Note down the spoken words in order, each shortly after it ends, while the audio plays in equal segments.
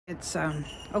It's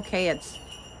okay, it's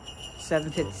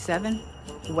 7:57,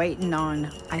 waiting on,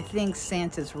 I think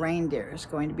Santa's reindeer is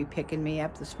going to be picking me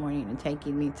up this morning and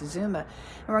taking me to Zumba,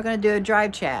 and we're going to do a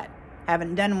drive chat.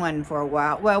 Haven't done one for a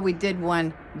while. Well, we did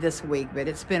one this week, but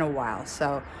it's been a while,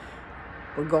 so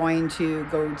we're going to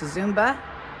go to Zumba,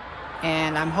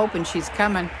 and I'm hoping she's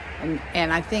coming,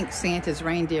 and I think Santa's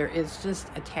reindeer is just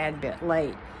a tad bit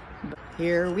late. But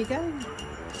here we go.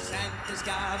 Santa's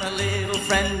got a little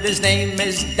friend, his name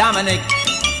is Dominick,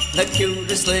 the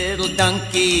cutest little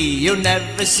donkey, you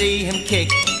never see him kick.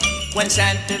 When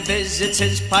Santa visits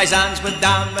his paisans with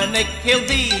Dominick, he'll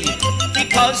be,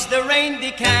 because the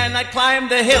reindeer cannot climb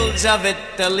the hills of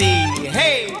Italy.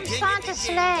 Hey! On Santa's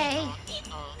sleigh.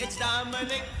 It's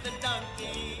Dominick the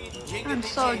donkey. I'm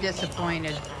so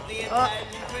disappointed. Oh,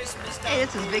 hey,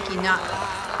 this is Vicki not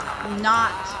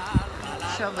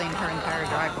shoveling her entire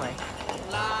driveway.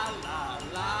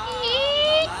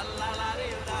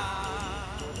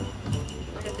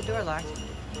 Get the door locked.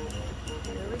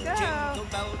 Here we go. Here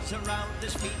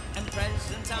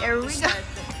we go.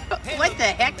 What the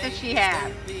heck does she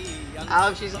have?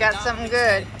 Oh, she's got something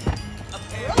good.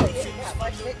 Really isn't that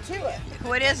much of it to it.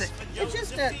 What is it? It's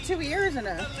just 2 ears and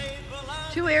a...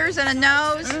 2 ears and a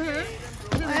nose?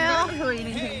 Mm-hmm. Well, Not really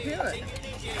anything to it.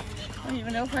 I don't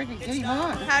even know if I can get him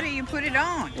on. how do you put it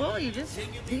on? Well, you just,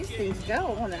 these things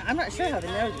go on it. I'm not sure how the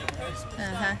nose goes.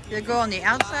 They go on the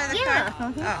outside of the Yeah. car?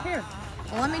 Uh-huh. Oh. Here.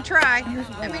 Well, let me try. Here's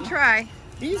Let me one. try.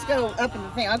 These go up in the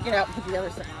thing. I'll get out and put the other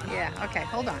side. Yeah, okay,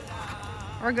 hold on.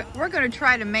 We're going to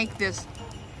try to make this,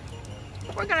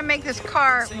 we're going to make this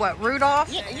car, what,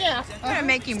 Rudolph? Yeah. We're going to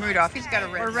make him Rudolph. He's got a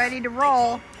red. We're ready to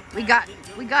roll. We got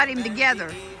him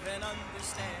together.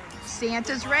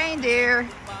 Santa's reindeer,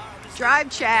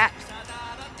 drive chat,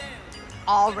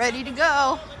 all ready to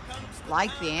go,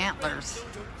 like the antlers.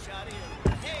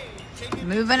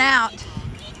 Moving out.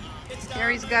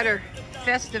 Terry's got her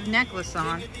festive necklace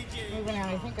on. Moving out.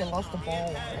 I think I lost the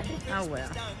ball already. Oh well,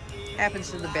 happens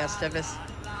to the best of us.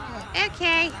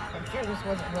 Okay, I'm sure this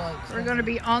wasn't really... we're going to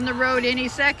be on the road any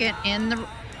second in the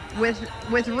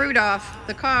with Rudolph,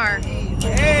 the car.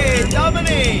 Hey,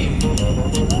 Dominick!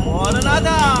 Want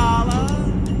another?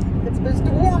 It's supposed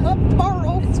to warm up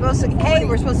tomorrow. It's supposed to. Hey,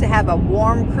 we're supposed to have a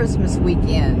warm Christmas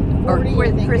weekend, or 40, I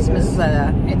think it Christmas. is.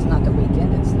 It's not the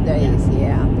weekend; it's the days.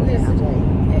 Yeah, What is the day?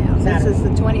 yeah. This is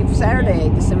the Saturday,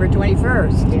 December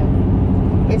 21st. Yeah.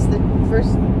 It's the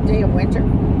first day of winter.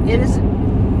 It is.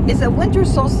 Is it winter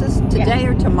solstice today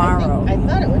or tomorrow? I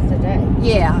thought it was today.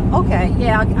 Yeah. Okay.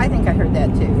 Yeah, I think I heard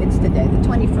that too. It's today, the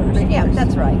 21st. Yeah,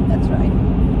 that's right. That's right.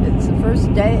 It's the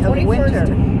first day of winter.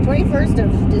 21st of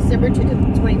December to the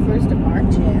 21st of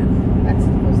March. Yeah. That's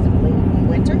supposed to be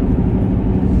winter.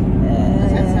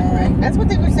 Does that sound right? That's what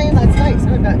they were saying last night.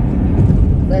 Something about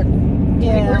the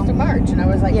 21st of March. And I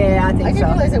was like, Yeah, I think I didn't so.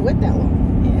 realize it went that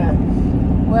long. Yeah.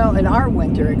 Well, in our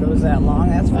winter, it goes that long.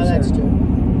 That's for Oh, that's sure.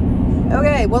 true.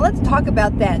 Okay, well, let's talk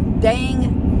about that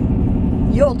dang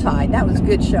Yuletide. That was a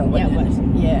good show, Yeah, wasn't it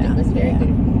was. Yeah. It was very yeah, good.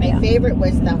 My yeah. favorite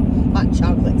was the hot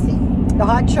chocolate scene. The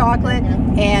hot chocolate,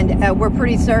 Yeah. and we're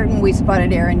pretty certain we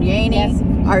spotted Erin Yaney, Yes.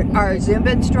 our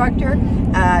Zumba instructor.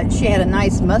 She had a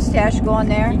nice mustache going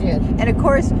there. She did. And of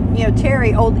course, you know,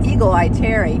 Terry, old Eagle Eye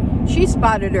Terry, she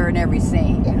spotted her in every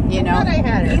scene. Yeah, You I know, thought I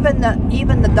had her.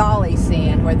 even the Dolly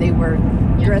scene where they were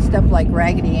dressed up like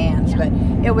Raggedy Anns. Yeah.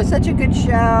 But it was such a good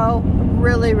show.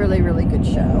 Really, really, really good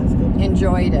show. was good.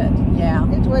 Enjoyed it. Yeah.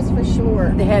 It was for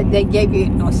sure. They gave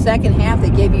you a second half. They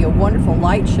gave you a wonderful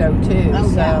light show too. Oh,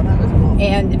 so, yeah, that was cool.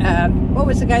 and what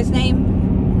was the guy's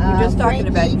name? We were just talking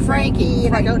about Frankie.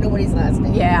 And I don't know what his last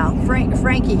name. Yeah,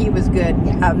 Frankie. He was good.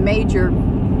 Yeah. Major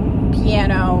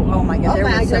piano. Oh my God! Oh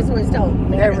my! I just was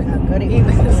told. there How was- good he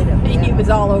was. He was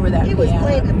all over that. He was piano.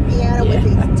 playing the piano with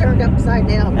his turned upside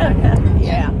down.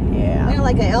 Yeah, yeah. Kind of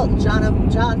like an Elton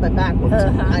John, but backwards.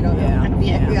 Uh-huh. I don't know.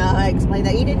 Yeah. I explained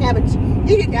that. He didn't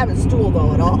have a stool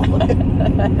though at all.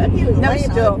 He was No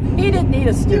laying stool. He didn't need a He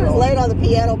was stool. laying on the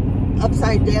piano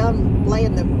upside down,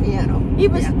 playing the piano. He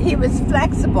was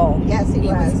flexible. Yes, he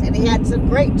was, and he had some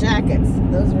great jackets.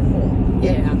 Those were cool.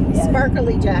 Yeah.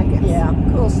 Sparkly jackets. Yeah,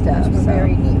 cool stuff. Which were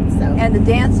very neat. So. And the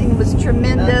dancing was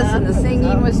tremendous, and the Uh-huh.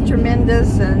 singing was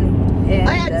tremendous, and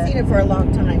I hadn't seen it for a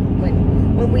long time.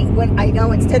 When I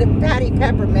know instead of Patty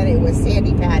Peppermint, it was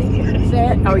Sandy Patty.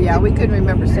 Oh yeah, we couldn't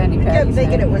remember Sandy I Patty. kept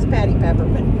thinking it was Patty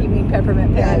Peppermint. You mean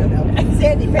Peppermint Yeah, I Patty? don't know.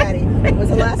 Sandy Patty was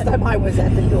the last time I was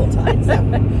at the Yuletide. So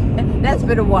That's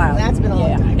been a while. That's been a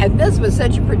long time. And this was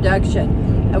such a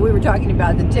production. We were talking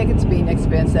about the tickets being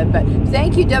expensive, but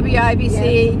thank you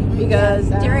WIBC Yes. because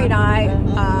Yes, Terry and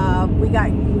I,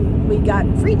 we we got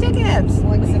free tickets.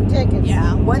 Won some tickets.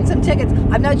 Yeah, won some tickets.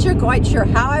 I'm not quite sure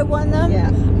how I won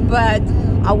them, but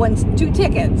I won 2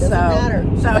 tickets. Doesn't matter.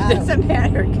 So it doesn't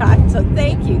matter, God. So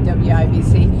thank you,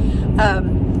 WIBC.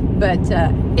 But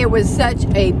it was such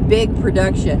a big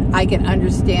production. I can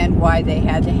understand why they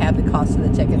had to have the cost of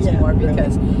the tickets more,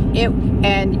 because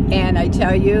and I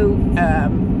tell you,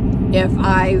 if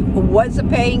I was a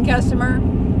paying customer,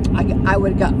 I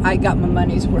got my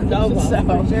money's worth.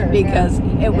 Because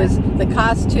it was the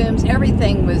costumes,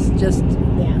 everything was just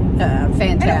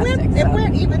fantastic. And it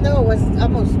went, even though it was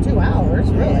almost 2 hours,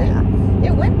 really.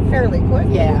 It went fairly quick.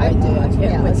 I did.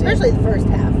 Especially the first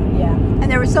half. Yeah, and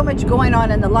there was so much going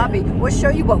on in the lobby. We'll show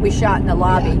you what we shot in the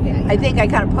lobby. I think I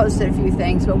kind of posted a few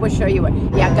things, but we'll show you what.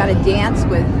 I got a dance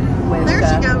with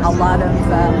a lot of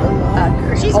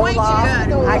She's Olaf. way too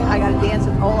good. I got to dance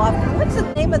with Olaf. What's the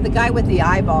name of the guy with the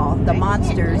eyeball? The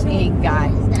Monsters Inc. guy.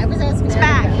 I was asking. It's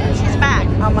back. She's back.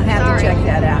 I'm gonna have to check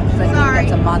that out. I think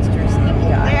that's a Monsters Inc.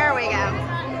 guy. There we go.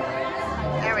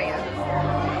 There we go.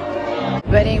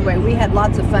 But anyway, we had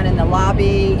lots of fun in the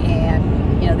lobby, and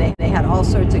they had all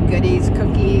sorts of goodies,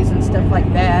 cookies and stuff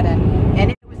like that,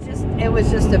 and it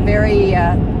was just a very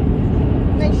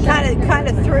kind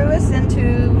of threw us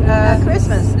into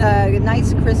Christmas, a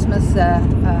nice Christmas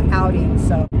outing.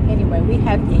 So anyway, we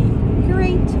had a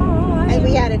great time, and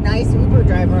we had a nice Uber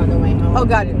driver on the way home. Oh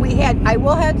God, we had. I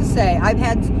will have to say, I've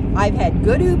had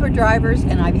good Uber drivers,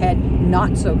 and I've had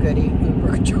not so good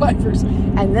Uber drivers.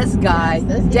 And this guy,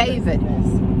 David,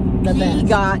 he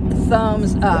got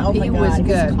thumbs up. Oh he was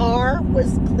good. His car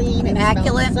was clean,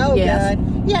 immaculate. So good.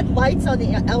 He had lights on the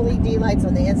LED lights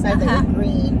on the inside that were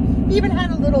green. He even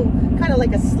had a little kind of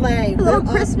like a sleigh, a little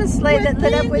Christmas sleigh that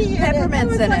lit up with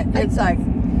peppermints in it. It's like.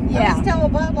 I was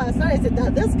telling Bob last night, I said, no,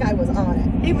 this guy was on it.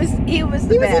 He was the best. He was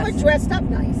even dressed up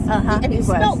nice. And he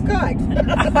smelled good.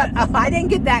 I didn't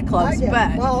get that close,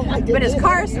 but his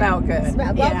car smelled good.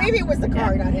 Well, maybe it was the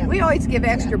car, not him. We always give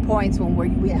extra points when we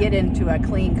get into a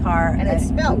clean car. And it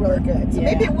smelled really good. So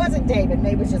maybe it wasn't David,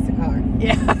 maybe it was just the car.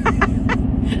 Yeah.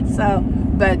 So,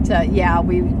 but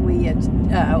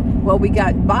we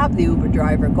got Bob the Uber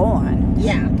driver going.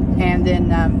 Yeah. And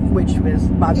then, which was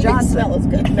Bob Johnson. Smell as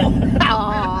good. No.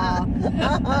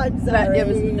 I'm sorry. But it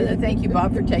was, thank you,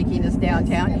 Bob, for taking us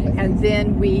downtown. And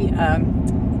then we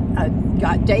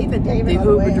got David the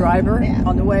Uber driver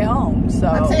on the way home. So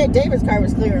I'm saying David's car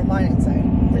was clearer than mine inside,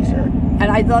 for sure.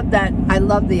 And I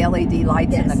love the LED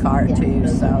lights in the car too.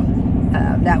 So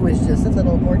that was just a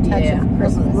little more touch of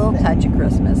Christmas. A little touch of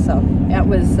Christmas. So that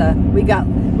was we got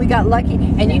lucky.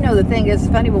 And the thing is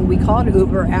funny, when we called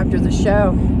Uber after the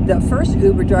show, the first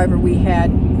Uber driver we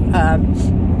had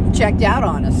checked out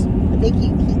on us. I think he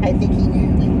knew.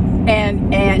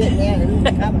 And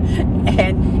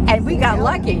we got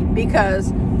lucky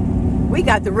because we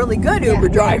got the really good Uber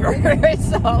driver.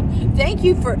 So thank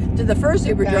you to the first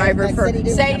Uber driver for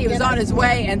saying he was on his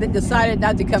way and then decided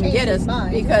not to come get us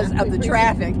because of the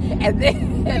traffic. And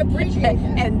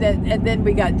then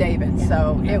we got David.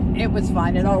 So it was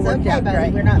fine. It all worked out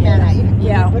great. We're not mad at you.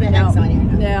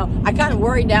 No. I kind of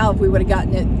worry now if we would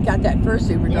have got that first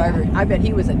Uber driver. I bet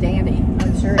he was a dandy.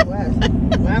 I'm sure it was.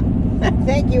 Well,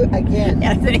 thank you again.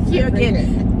 Yeah, thank you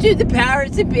again. To the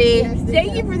powers that be,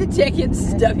 thank you for the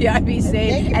tickets,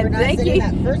 WIBC, and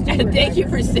thank you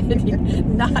for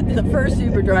sending not the first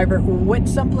Uber driver, went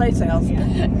someplace else,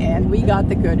 and we got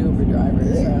the good Uber driver.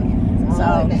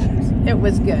 So it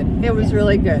was good. It was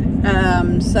really good.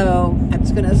 So I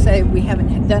was going to say, we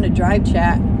haven't done a drive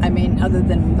chat. I mean, other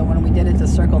than the one we did at the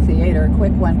Circle Theater, a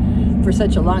quick one, for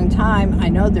such a long time. I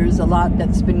know there's a lot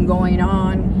that's been going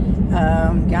on.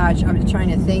 Gosh, I'm trying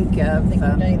to think of. We've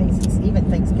done anything since even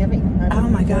Thanksgiving. Oh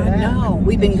my God, no!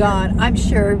 We've been gone. I'm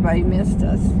sure everybody missed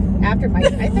us. After I'm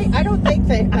sure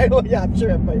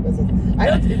everybody missed us. I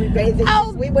don't think we made anything.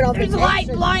 Oh, we went on there's vacation. light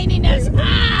blinding us.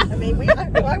 I mean,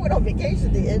 I went on vacation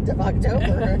at the end of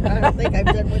October. I don't think I've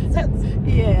done one since.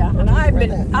 Yeah, and I've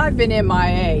been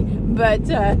MIA, but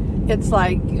it's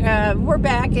like we're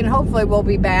back, and hopefully we'll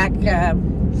be back.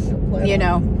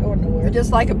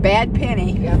 Just like a bad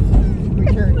penny. Yeah.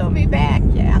 We'll be back,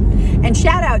 And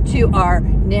shout out to our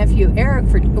nephew Eric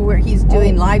for where he's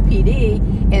doing live PD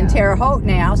in Terre Haute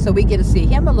now, so we get to see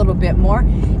him a little bit more.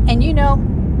 And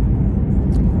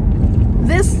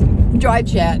this drive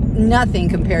chat, nothing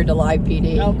compared to live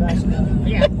PD. Oh gosh, no.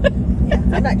 Yeah.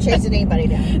 I'm not chasing anybody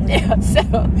down.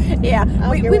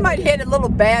 We might hit a little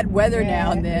bad weather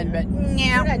now and then, but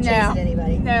we're not chasing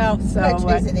anybody. No, so we're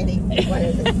not chasing any.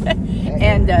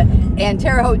 And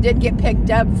Terre Haute did get picked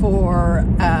up for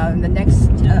the next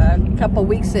couple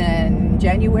weeks in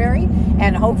January,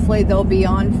 and hopefully they'll be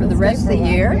on for the rest of the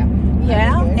year.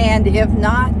 Yeah, and if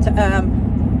not,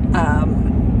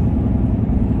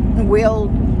 we'll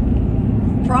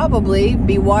probably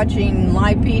be watching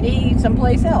live PD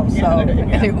someplace else. So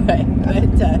anyway,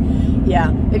 but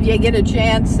yeah, if you get a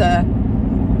chance,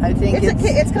 I think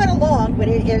it's kind of long, but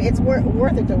it's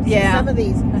worth it to see some of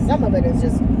these. Some of it is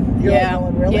just you're like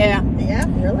going, really? Yeah,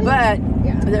 really. But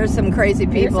there's some crazy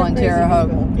people in Terre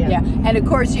Haute. Yeah, and of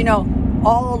course, you know,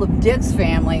 all of Dick's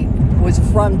family was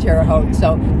from Terre Haute,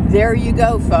 so there you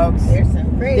go, folks. There's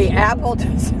some crazy. The apple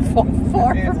doesn't fall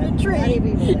far from the tree.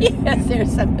 Yes,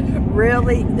 there's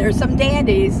some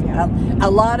dandies. Yeah. A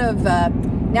lot of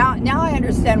now I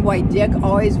understand why Dick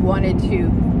always wanted to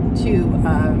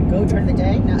go during the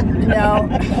day. No,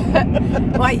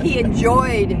 why he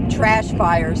enjoyed trash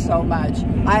fires so much.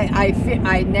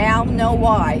 I now know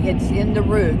why. It's in the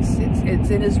roots. It's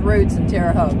in his roots in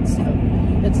Terre Haute. So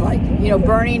it's like, you know,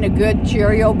 burning a good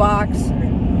Cheerio box,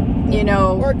 you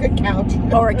know, or a good couch,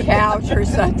 or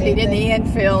something in the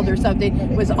infield or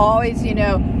something was always, you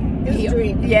know. His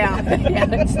dream. Yeah.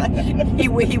 It's like he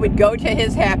would go to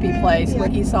his happy place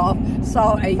when he saw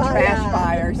a trash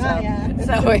fire.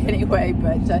 So anyway,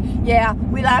 but yeah,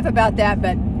 we laugh about that,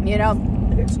 but you know,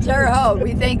 Terre Haute,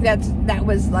 we think that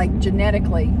was like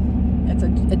genetically, it's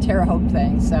a Terre Haute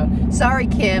thing. So sorry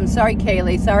Kim, sorry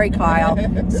Kaylee, sorry Kyle,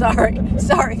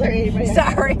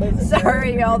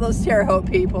 sorry all those Terre Haute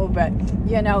people, but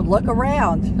you know, look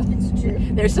around. It's true.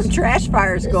 There's some trash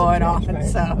fires going on.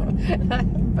 So.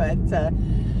 But,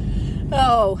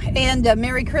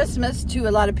 Merry Christmas to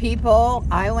a lot of people.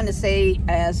 I want to say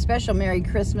a special Merry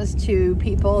Christmas to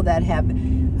people that have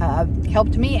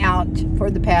helped me out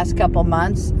for the past couple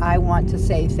months. I want to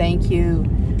say thank you,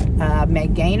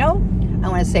 Meg Gano. I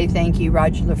want to say thank you,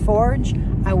 Roger LaForge.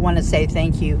 I want to say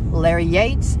thank you, Larry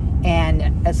Yates.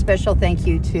 And a special thank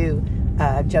you to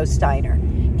Joe Steiner.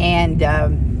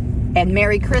 And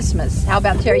Merry Christmas. How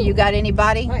about Terry? You got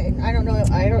anybody? I don't know.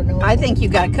 I think you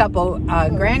got a couple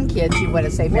grandkids you want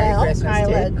to say Merry Christmas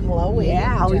Kyla to. and Chloe.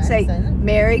 Yeah, I would say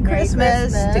Merry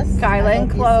Christmas to Kyla and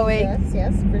Chloe.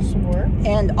 Yes, for sure.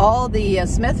 And all the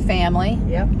Smith family.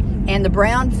 Yep. And the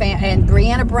Brown family. And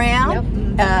Brianna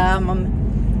Brown. Yep.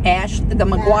 Ash, the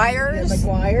McGuires. The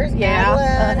McGuires.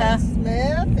 Madeline and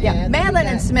Smith. Yeah, Madeline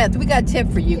and Smith. We got a tip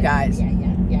for you guys.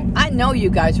 Yeah. I know you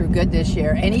guys were good this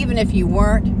year. And even if you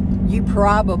weren't, you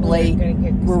probably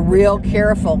were real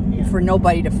careful for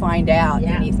nobody to find out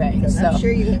anything. So I'm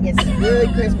sure you can get some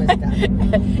good Christmas stuff.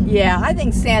 Yeah, I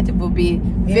think Santa will be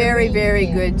very, very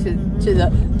good to the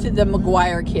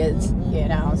McGuire kids. You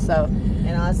know, so.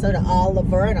 And also to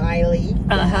Oliver and Eiley.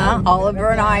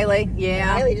 Oliver and Eiley.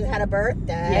 Yeah. Eiley just had a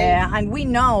birthday. Yeah, and we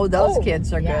know those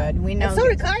kids are good. We know. And so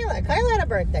did Kyla. Kyla had a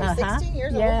birthday. 16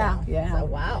 years old now. Yeah. So,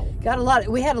 wow.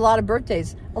 We had a lot of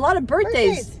birthdays.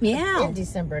 Yeah. In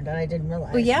December that I didn't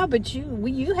realize. Well, yeah, but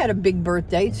you had a big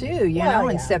birthday too. You know,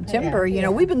 in September. You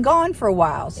know, we've been gone for a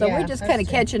while, so we're just kind of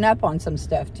catching up on some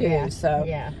stuff too. Yeah. So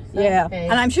yeah. Okay.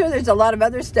 And I'm sure there's a lot of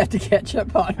other stuff to catch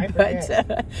up on. But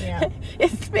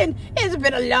it's been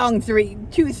a long 3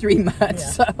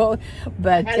 months. Yeah. So,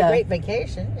 but had a great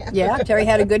vacation. Yeah, Terry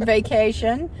had a good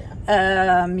vacation.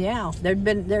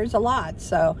 There's a lot.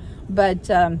 So, but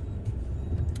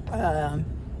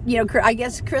you know, I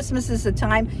guess Christmas is the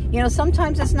time. You know,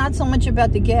 sometimes it's not so much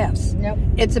about the gifts. Nope.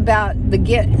 It's about the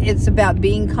gift. It's about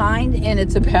being kind, and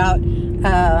it's about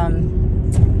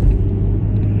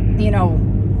you know,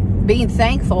 being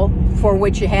thankful for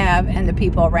what you have and the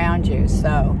people around you.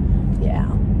 So, yeah.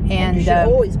 And you should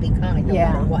always be kind, no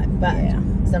matter what. But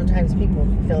sometimes people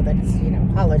feel that it's, you know,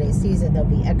 holiday season, they'll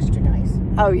be extra nice.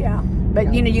 Oh yeah.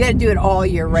 But you know, you got to do it all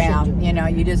year round. You know,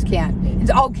 you just can't.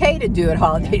 It's okay to do it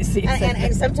holiday season.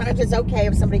 And sometimes it's okay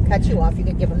if somebody cuts you off, you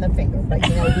can give them the finger. But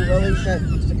you know, you really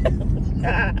shouldn't.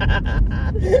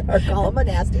 Or call them a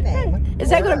nasty name. Is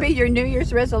that going to be your New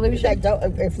Year's resolution?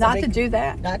 Not to do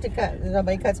that. Not to cut. If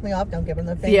somebody cuts me off, don't give them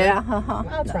the finger. Yeah.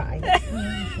 I'll try.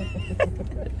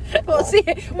 We'll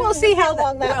see how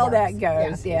well that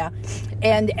goes. Yeah.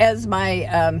 And as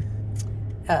my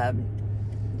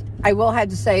I will have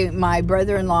to say, my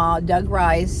brother-in-law, Doug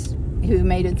Rice, who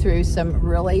made it through some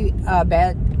really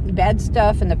bad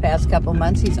stuff in the past couple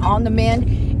months, he's on the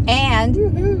mend.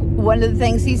 And one of the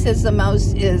things he says the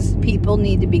most is people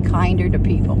need to be kinder to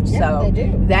people. Yeah, so they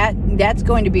do. That's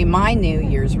going to be my New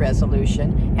Year's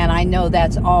resolution, and I know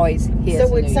that's always his. So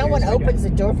when someone opens the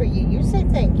door for you, you say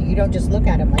thank you. You don't just look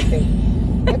at them like they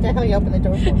What the hell you open the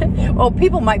door for? Well,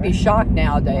 people might be shocked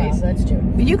nowadays. Oh, that's true.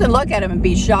 You can look at them and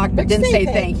be shocked, but then say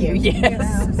thank you. You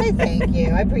Yes. know, say thank you.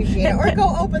 I appreciate it. Or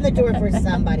go open the door for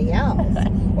somebody else.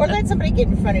 Or let somebody get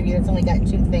in front of you that's only got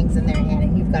 2 things in their hand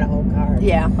and you've got a whole card.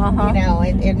 Yeah. Uh-huh. You know,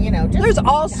 and you know, just there's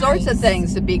all nice. sorts of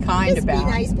things to be kind Just about.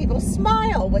 be nice. People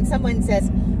smile when someone says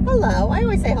hello. I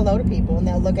always say hello to people, and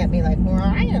they'll look at me like, well,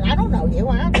 I don't know you.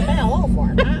 I have to say hello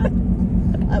for it.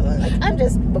 I'm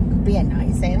just being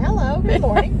nice, saying hello, good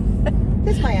morning,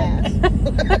 kiss my ass.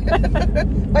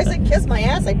 If I say kiss my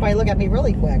ass, they probably look at me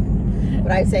really quick.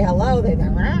 But I say hello, they go,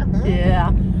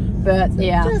 Yeah. But so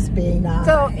yeah. just be nice.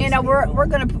 So you know we're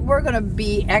gonna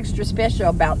be extra special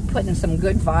about putting some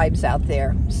good vibes out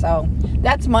there. So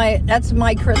that's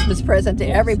my Christmas present to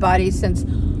everybody, since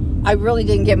I really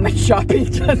didn't get much shopping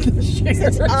done this year.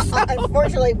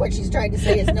 Unfortunately, what she's trying to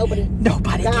say is nobody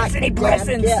gets any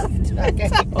presents. Gift. Okay.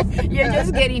 So you're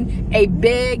just getting a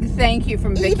big thank you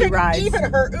from Vicki Rice. Even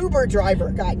her Uber driver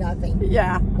got nothing.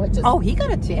 Yeah. Oh, he got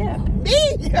a tip.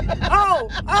 Me?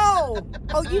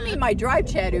 Oh, you mean my drive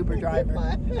chat Uber driver.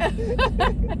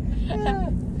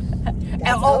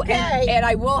 And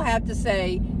I will have to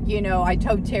say, you know, I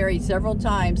told Terry several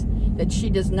times that she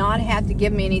does not have to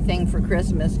give me anything for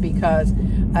Christmas, because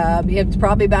it's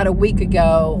probably about a week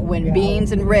ago when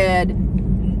Beans and Red,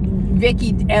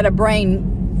 Vicki had a brain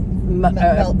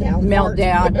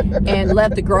meltdown and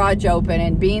left the garage open,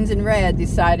 and Beans and Red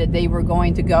decided they were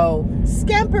going to go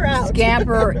scamper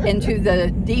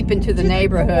deep into the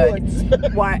neighborhood.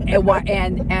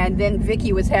 And then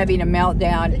Vicki was having a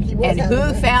meltdown, and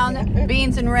who found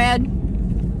Beans and Red?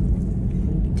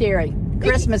 Terry.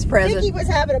 Christmas present. Vicki was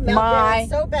having a meltdown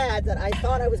so bad that I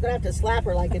thought I was going to have to slap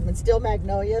her, like in Still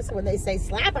Magnolias when they say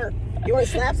slap her. You want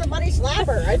to slap somebody? Slap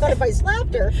her. I thought if I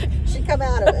slapped her, she'd come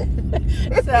out of it.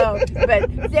 But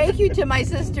thank you to my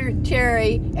sister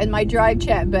Terry and my drive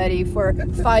chat buddy for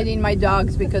fighting my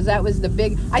dogs, because that was the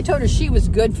big. I told her she was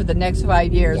good for the next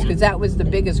 5 years, because that was the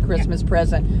biggest Christmas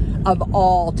present of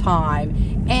all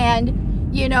time. And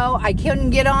you know, I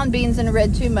couldn't get on Beans and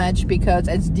Red too much, because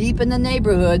it's deep in the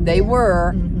neighborhood. They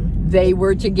were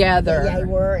together. Yeah, they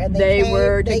were. And they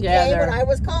were They together. came when I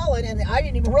was calling, and I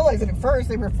didn't even realize it at first.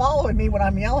 They were following me when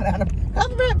I'm yelling at them.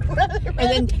 And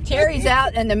then Terry's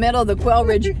out in the middle of the Quail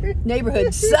Ridge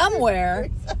neighborhood somewhere.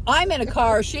 I'm in a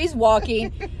car. She's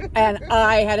walking. And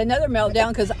I had another meltdown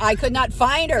because I could not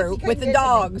find her with the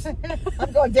dogs.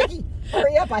 I'm going, Vicki,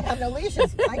 hurry up. I have no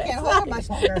leashes. I can't hold her much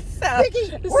longer.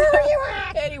 Vicki, where are you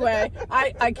at? Anyway,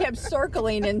 I kept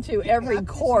circling into every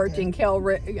court in Quail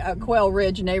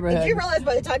Ridge neighborhood. Did you realize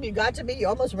by the time you got to me, you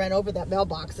almost ran over that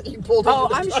mailbox that you pulled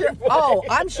over?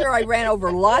 I'm sure I ran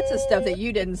over lots of stuff that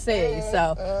you didn't see.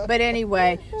 So, but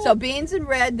anyway, so Beans and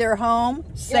Red, they're home,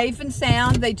 safe and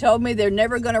sound. They told me they're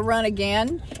never going to run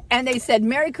again, and they said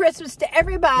Merry Christmas to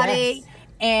everybody. Yes.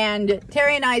 And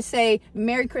Terry and I say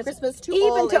Merry Christmas to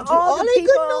all the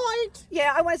people. Good night.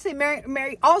 Yeah, I want to say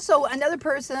Merry. Also, another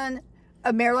person.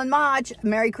 Marilyn Mach,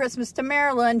 Merry Christmas to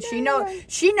Marilyn. She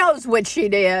knows what she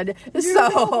did. You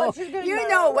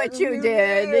know what you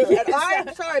did. Yes.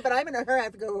 I'm sorry, but I'm in a hurry. I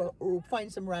have to go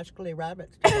find some rascally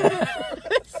rabbits.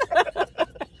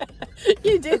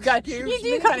 You do kind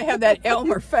of have that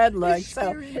Elmer Fudd look.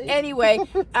 So anyway,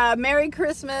 Merry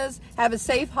Christmas. Have a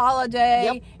safe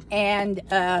holiday. Yep. And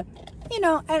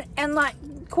and like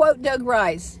quote Doug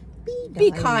Rice. Be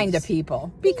kind to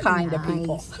people. Be kind to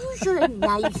people. Use your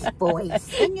nice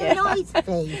voice and your nice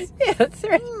face. Yeah, that's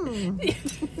right.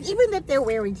 Even if they're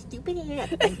wearing stupid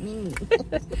hats like me.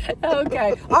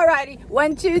 Okay. All righty.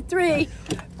 1, 2, 3.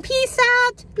 Peace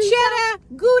out. Cheddar,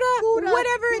 Gouda,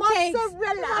 whatever it takes.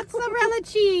 Mozzarella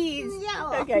cheese.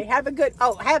 Yeah. Okay. Have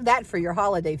that for your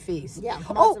holiday feast. Yeah.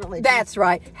 That's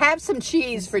right. Have some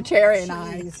cheese for Terry and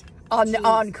I.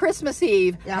 On Christmas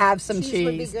Eve, have some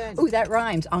cheese. Ooh, that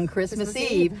rhymes. On Christmas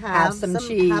Eve, have some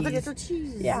cheese. Have a little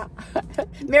cheese. Yeah.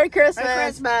 Merry Christmas. Merry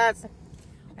Christmas.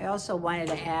 I also wanted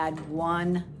to add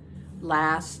one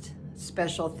last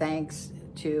special thanks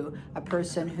to a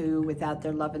person who, without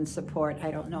their love and support, I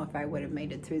don't know if I would have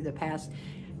made it through the past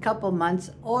couple months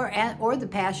or the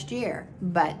past year.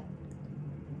 But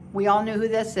we all knew who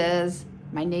this is.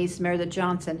 My niece, Meredith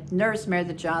Johnson, Nurse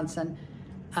Meredith Johnson.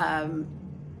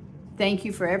 Thank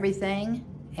you for everything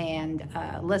and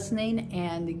listening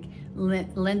and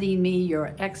lending me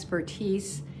your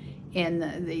expertise in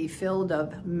the field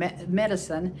of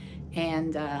medicine.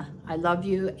 And I love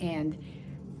you, and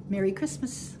Merry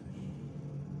Christmas.